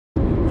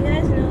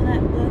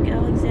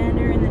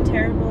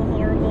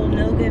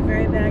No Good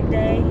Very Bad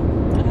Day.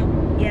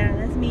 Yeah,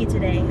 that's me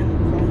today. I'm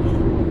vlogging.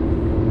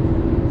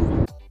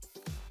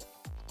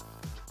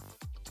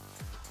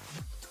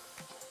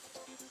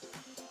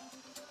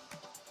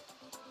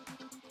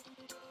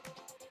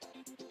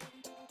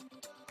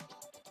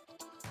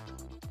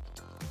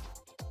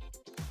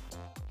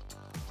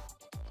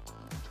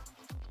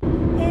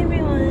 Hey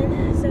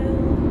everyone, so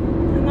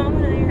my mom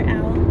and I are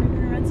out. We're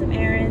gonna run some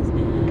errands,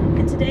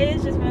 and today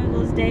is just one of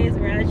those days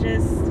where I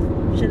just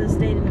should have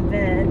stayed in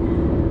bed,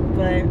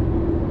 but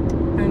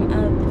I'm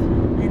up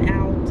and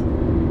out,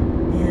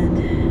 and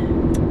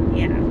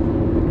yeah,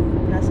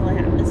 that's all I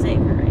have to say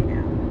for right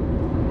now.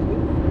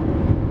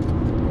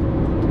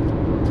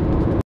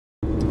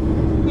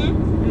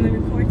 I'm gonna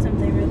record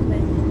something real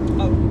quick.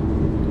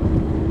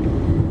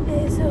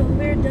 Okay, so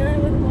we're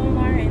done with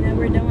Walmart, and then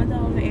we're done with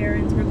all the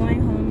errands. We're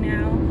going home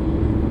now,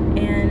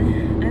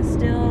 and I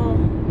still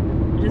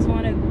just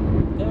want to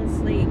go to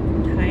sleep.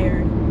 I'm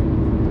tired.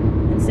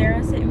 And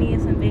Sarah sent me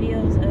some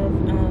videos of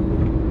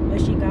what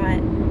she got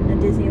at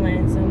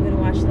Disneyland, so I'm gonna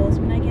watch those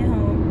when I get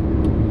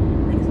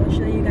home. I guess I'll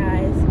show you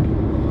guys.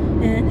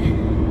 And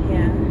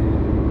yeah,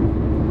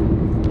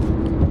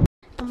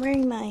 I'm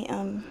wearing my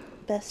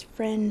best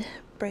friend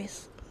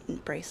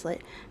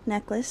bracelet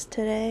necklace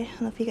today. I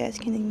don't know if you guys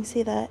can even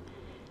see that,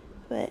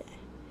 but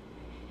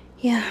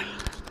yeah.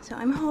 So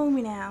I'm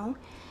home now,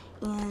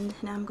 and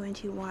now I'm going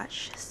to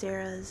watch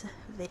Sarah's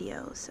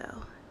video,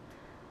 so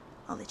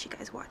I'll let you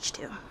guys watch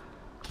too.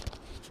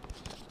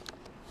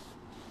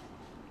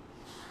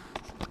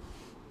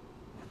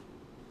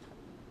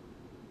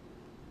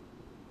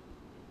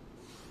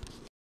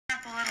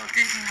 Up a little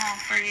Disney haul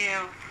for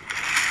you.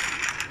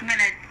 I'm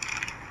gonna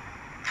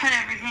put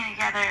everything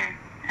together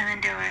and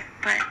then do it,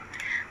 but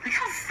look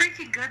how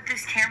freaking good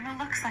this camera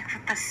looks like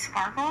with the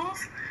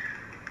sparkles.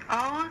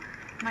 Oh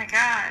my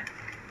god.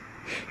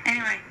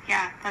 Anyway,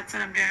 yeah, that's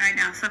what I'm doing right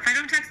now. So if I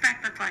don't text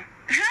back, that's why.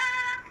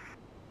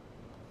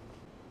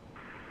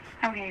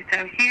 Okay,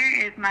 so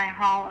here is my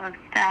haul of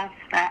stuff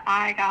that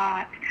I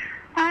got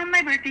on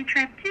my birthday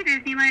trip to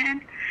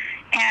Disneyland.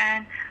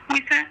 And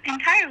we spent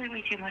entirely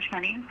way too much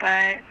money,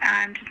 but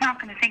I'm just not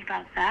going to think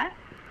about that.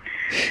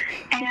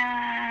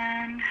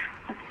 And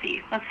let's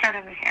see, let's start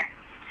over here.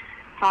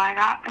 So I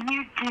got a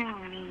new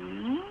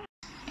Dooney.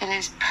 It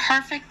is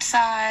perfect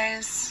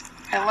size.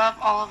 I love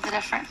all of the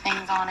different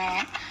things on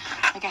it.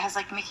 Like it has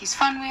like Mickey's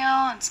Fun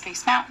Wheel and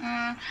Space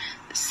Mountain,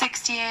 the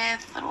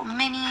 60th, little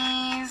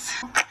minis,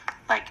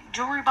 like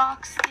jewelry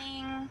box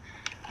thing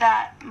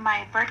that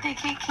my birthday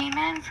cake came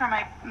in for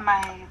my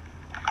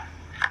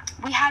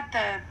we had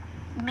the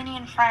Minnie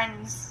and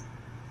Friends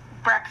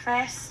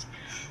breakfast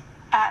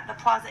at the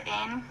Plaza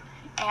Inn,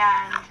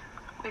 and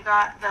we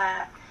got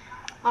the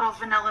little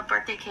vanilla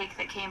birthday cake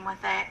that came with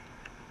it.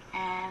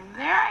 And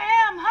there I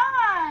am,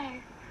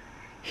 hi!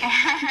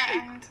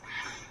 And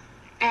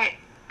it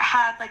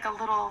had like a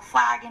little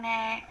flag in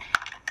it,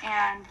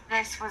 and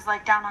this was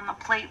like down on the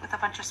plate with a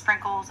bunch of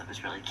sprinkles. It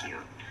was really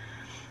cute.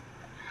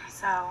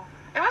 So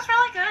it was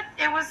really good.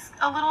 It was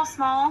a little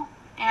small,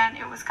 and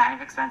it was kind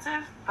of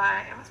expensive,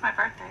 but it was my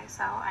birthday,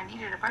 so I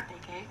needed a birthday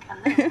cake.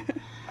 Hello.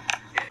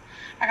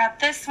 I got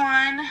this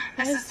one.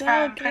 This is so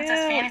from cute.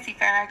 Princess Fantasy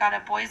Fair. I got a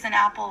Boys and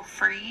Apple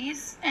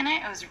freeze in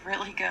it. It was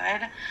really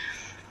good.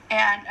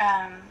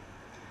 And,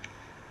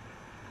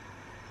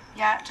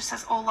 yeah, it just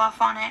says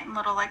Olaf on it and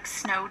little, like,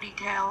 snow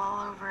detail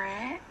all over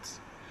it.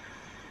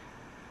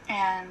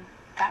 And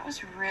that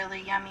was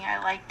really yummy. I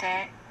liked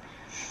it.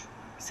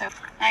 So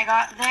I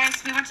got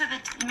this. We went to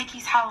the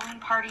Mickey's Halloween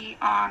party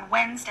on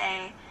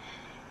Wednesday,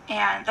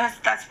 and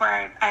that's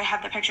where I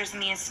had the pictures of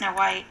me as Snow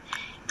White,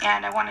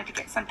 and I wanted to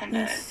get something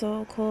That's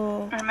so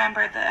cool.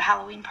 remember the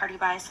Halloween party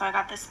by, so I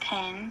got this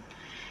pin,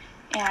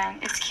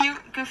 and it's cute,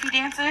 goofy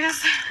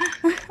dances.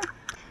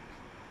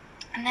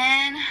 And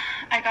then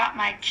I got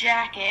my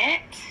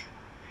jacket,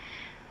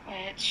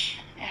 which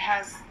it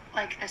has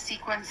like the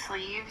sequin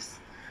sleeves,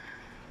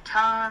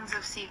 tons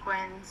of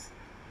sequins.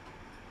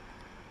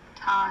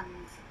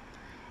 Tons.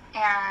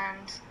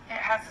 And it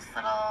has this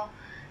little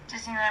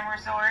Disneyland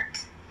Resort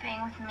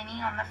thing with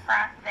Minnie on the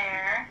front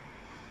there.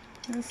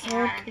 That's so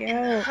And cute.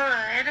 in the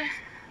hood,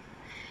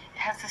 it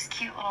has this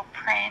cute little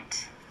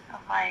print of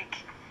like,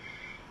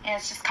 and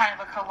it's just kind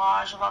of a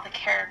collage of all the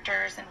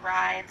characters and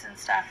rides and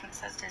stuff, and it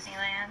says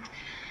Disneyland.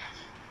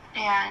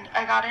 And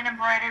I got it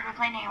embroidered with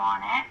my name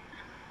on it.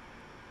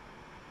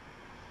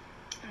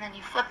 And then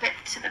you flip it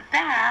to the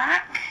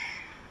back,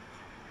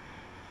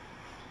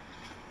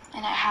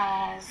 and it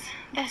has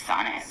this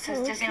on it. It says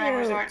So Disneyland cute.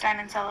 Resort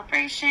Diamond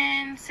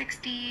Celebration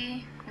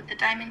 60 with the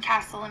Diamond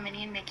Castle and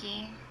Minnie and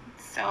Mickey.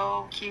 It's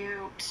so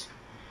cute.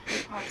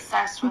 I'm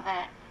obsessed with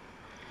it.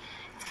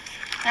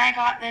 Then I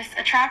got this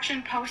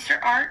attraction poster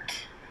art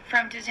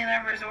from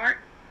Disneyland Resort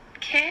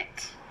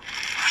kit,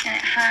 and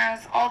it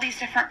has all these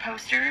different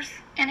posters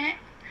in it.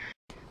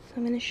 So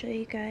I'm going to show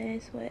you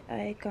guys what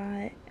I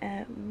got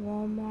at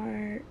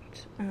Walmart.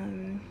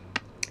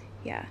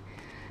 Yeah,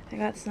 I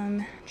got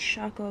some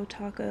Choco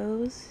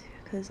Tacos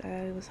because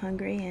I was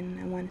hungry and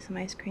I wanted some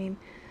ice cream.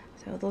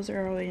 So those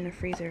are already in the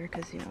freezer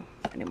because, you know,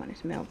 I didn't want it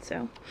to melt.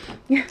 So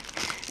yeah.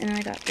 And then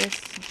I got this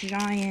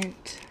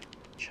giant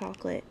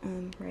chocolate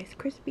Rice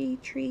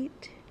Krispie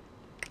treat.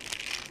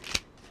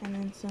 And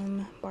then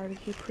some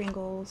barbecue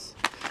Pringles.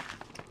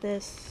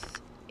 This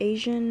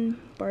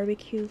Asian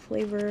barbecue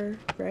flavor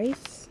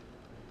rice.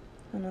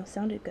 I don't know,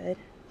 sounded good.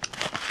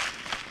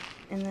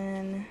 And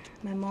then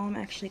my mom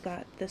actually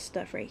got this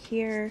stuff right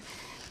here,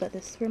 but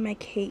this is for my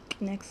cake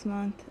next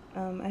month.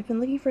 I've been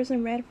looking for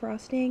some red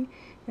frosting,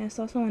 and I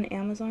saw some on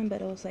Amazon,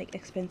 but it was like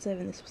expensive,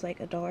 and this was like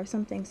 $1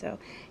 something. So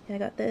yeah, I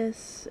got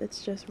this.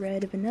 It's just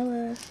red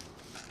vanilla,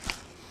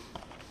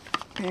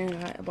 and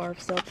I got a bar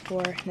of soap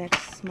for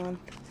next month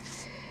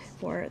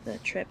for the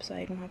trip, so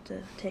I don't have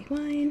to take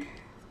mine.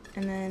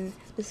 And then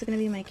this is gonna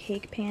be my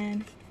cake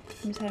pan.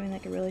 I'm just having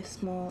like a really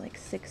small, like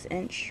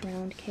 6-inch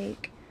round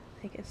cake.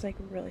 Like it's like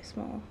really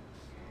small,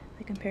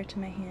 like compared to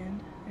my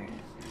hand.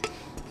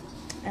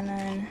 And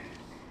then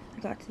I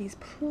got these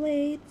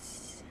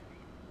plates.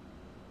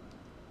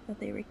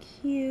 Thought they were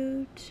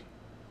cute.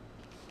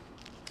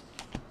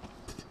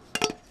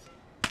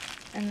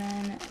 And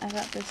then I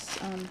got this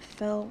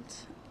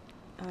felt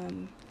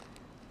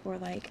for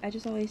like, I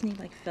just always need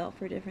like felt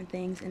for different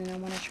things, and then I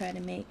want to try to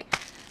make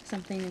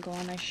something to go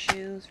on my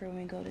shoes for when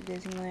we go to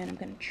Disneyland. I'm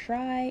gonna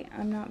try.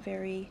 I'm not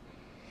very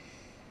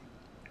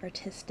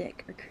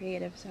artistic or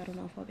creative, so I don't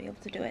know if I'll be able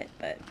to do it,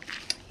 but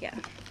yeah.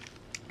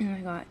 And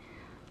I got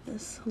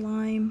this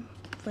lime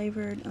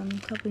flavored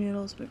cup of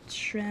noodles with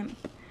shrimp,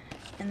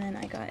 and then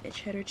I got a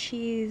cheddar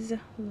cheese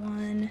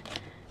one,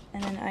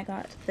 and then I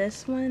got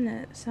this one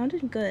that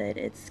sounded good.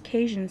 It's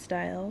Cajun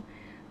style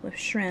with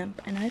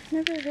shrimp, and I've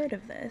never heard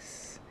of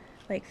this,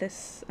 like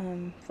this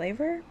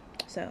flavor,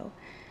 so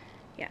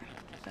yeah,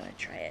 I thought I'd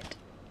try it.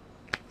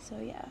 So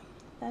yeah,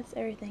 that's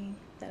everything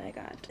that I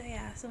got. So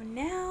yeah, so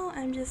now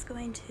I'm just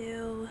going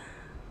to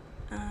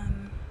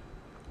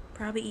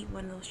probably eat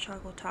one of those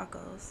chocolate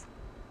tacos,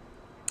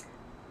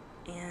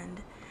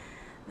 and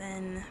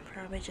then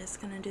probably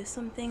just gonna do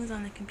some things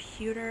on the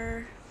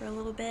computer for a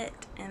little bit,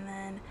 and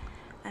then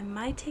I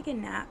might take a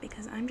nap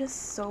because I'm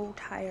just so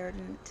tired,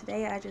 and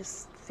today I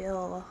just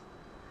feel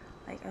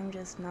like I'm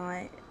just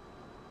not,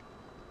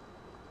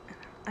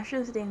 I should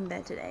have stayed in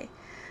bed today.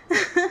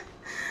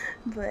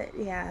 But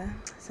yeah,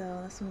 so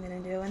that's what I'm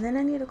gonna do. And then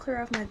I need to clear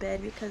off my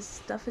bed because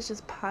stuff is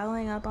just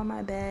piling up on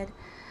my bed,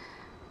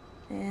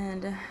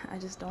 and I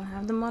just don't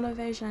have the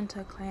motivation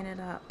to clean it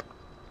up.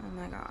 Oh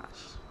my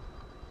gosh,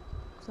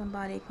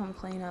 somebody come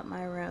clean up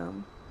my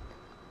room.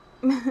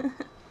 I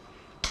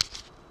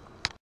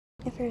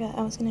forgot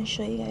I was gonna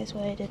show you guys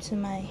what I did to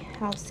my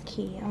house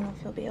key. I don't know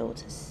if you'll be able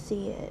to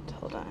see it.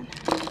 Hold on.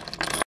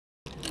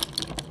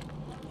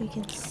 You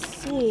can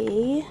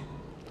see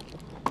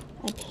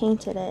I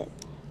painted it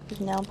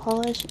with nail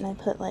polish, and I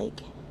put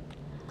like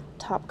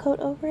top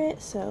coat over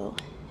it so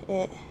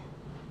it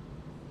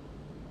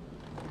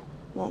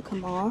won't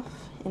come off,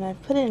 and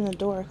I've put it in the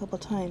door a couple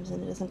times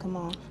and it doesn't come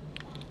off.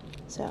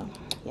 So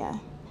yeah,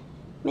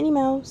 Minnie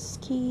Mouse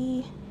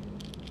key.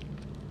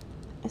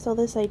 I saw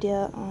this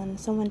idea on,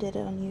 someone did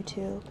it on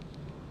YouTube.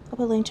 I'll put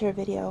a link to her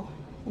video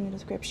in the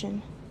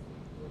description.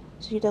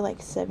 She did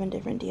like 7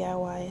 different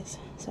DIYs,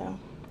 so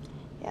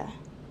yeah.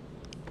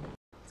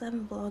 I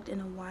haven't vlogged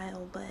in a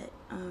while, but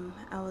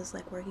I was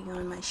like working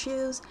on my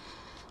shoes,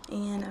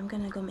 and I'm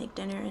gonna go make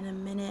dinner in a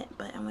minute,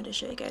 but I wanted to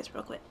show you guys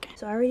real quick.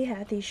 So I already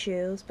had these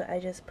shoes, but I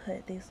just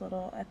put these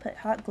little, I put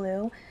hot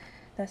glue,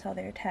 that's how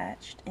they're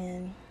attached,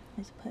 and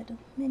I just put a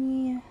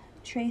mini,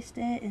 traced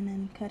it, and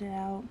then cut it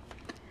out.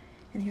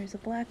 And here's the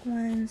black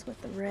ones with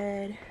the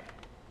red.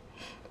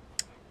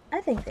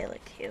 I think they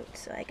look cute,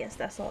 so I guess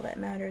that's all that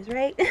matters,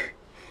 right?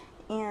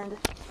 And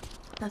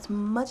that's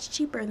much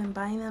cheaper than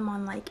buying them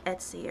on like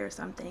Etsy or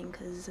something,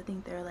 because I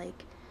think they're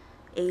like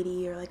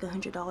 $80 or like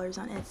 $100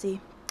 on Etsy.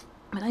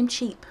 But I'm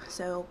cheap,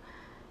 so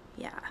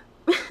yeah.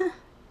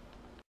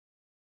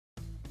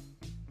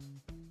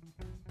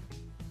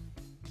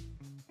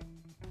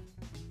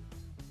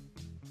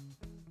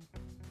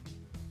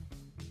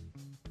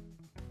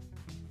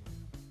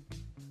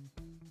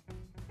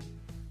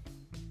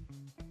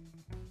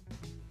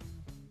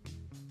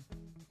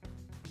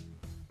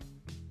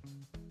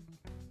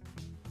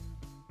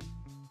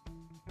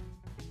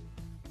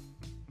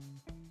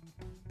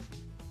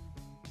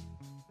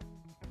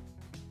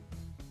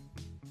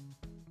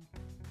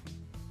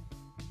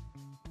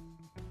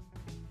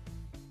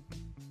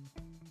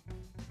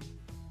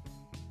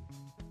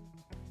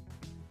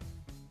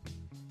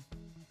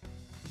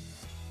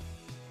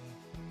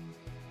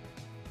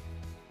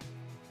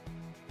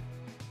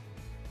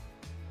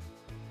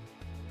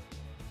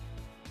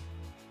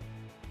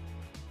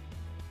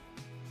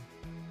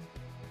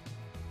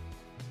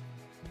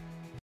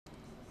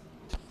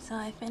 So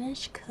I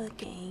finished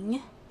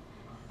cooking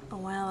a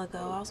while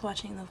ago. I was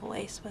watching The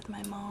Voice with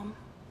my mom,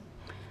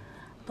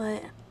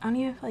 but I don't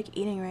even feel like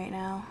eating right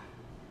now,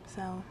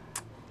 so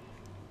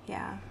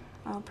yeah,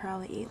 I'll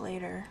probably eat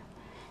later.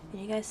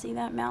 Did you guys see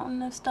that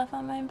mountain of stuff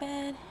on my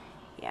bed?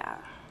 Yeah,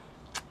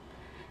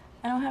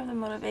 I don't have the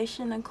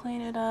motivation to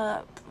clean it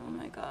up. Oh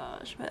my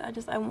gosh, but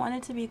I want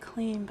it to be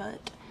clean,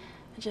 but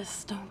I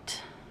just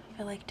don't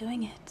feel like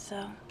doing it.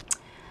 So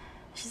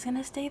she's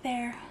gonna stay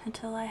there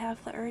until I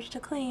have the urge to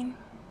clean,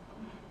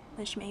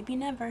 which maybe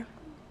never.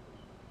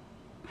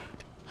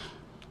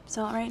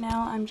 So right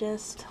now I'm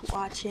just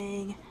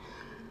watching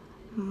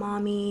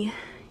Mommy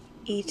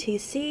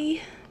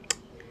ETC,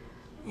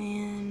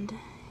 and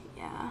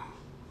yeah,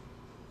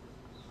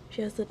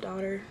 she has a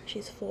daughter.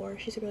 She's 4.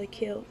 She's really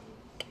cute.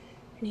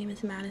 Her name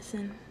is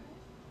Madison.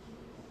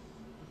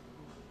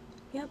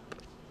 Yep.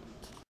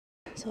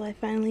 So I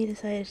finally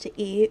decided to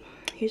eat.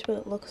 Here's what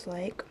it looks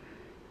like.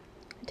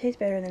 It tastes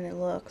better than it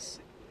looks,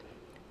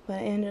 but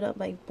I ended up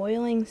like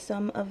boiling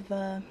some of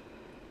the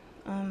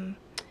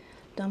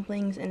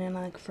dumplings and then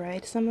like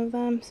fried some of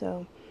them.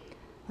 So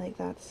like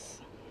that's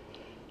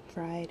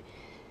fried,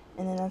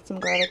 and then that's some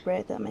garlic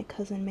bread that my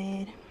cousin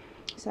made.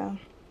 So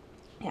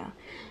yeah,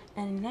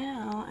 and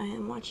now I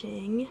am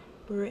watching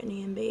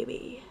Brittany and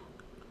Baby.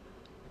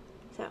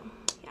 So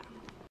yeah,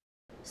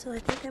 so I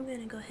think I'm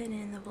gonna go ahead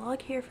and end the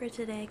vlog here for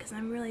today because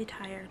I'm really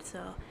tired. So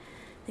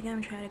I think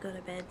I'm trying to go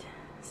to bed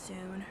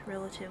soon,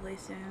 relatively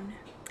soon.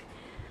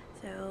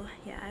 So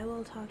yeah, I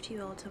will talk to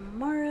you all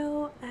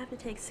tomorrow. I have to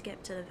take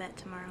Skip to the vet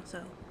tomorrow,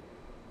 so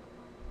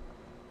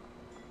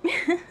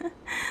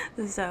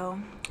so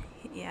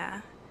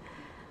yeah,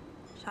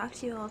 talk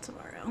to you all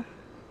tomorrow.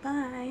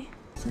 Bye.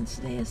 Since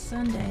today is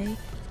Sunday,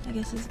 I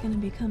guess it's gonna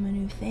become a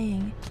new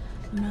thing.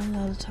 I'm not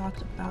allowed to talk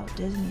about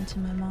Disney to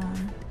my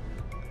mom.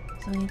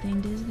 So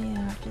anything Disney I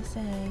have to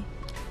say,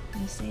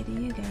 I say to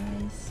you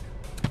guys.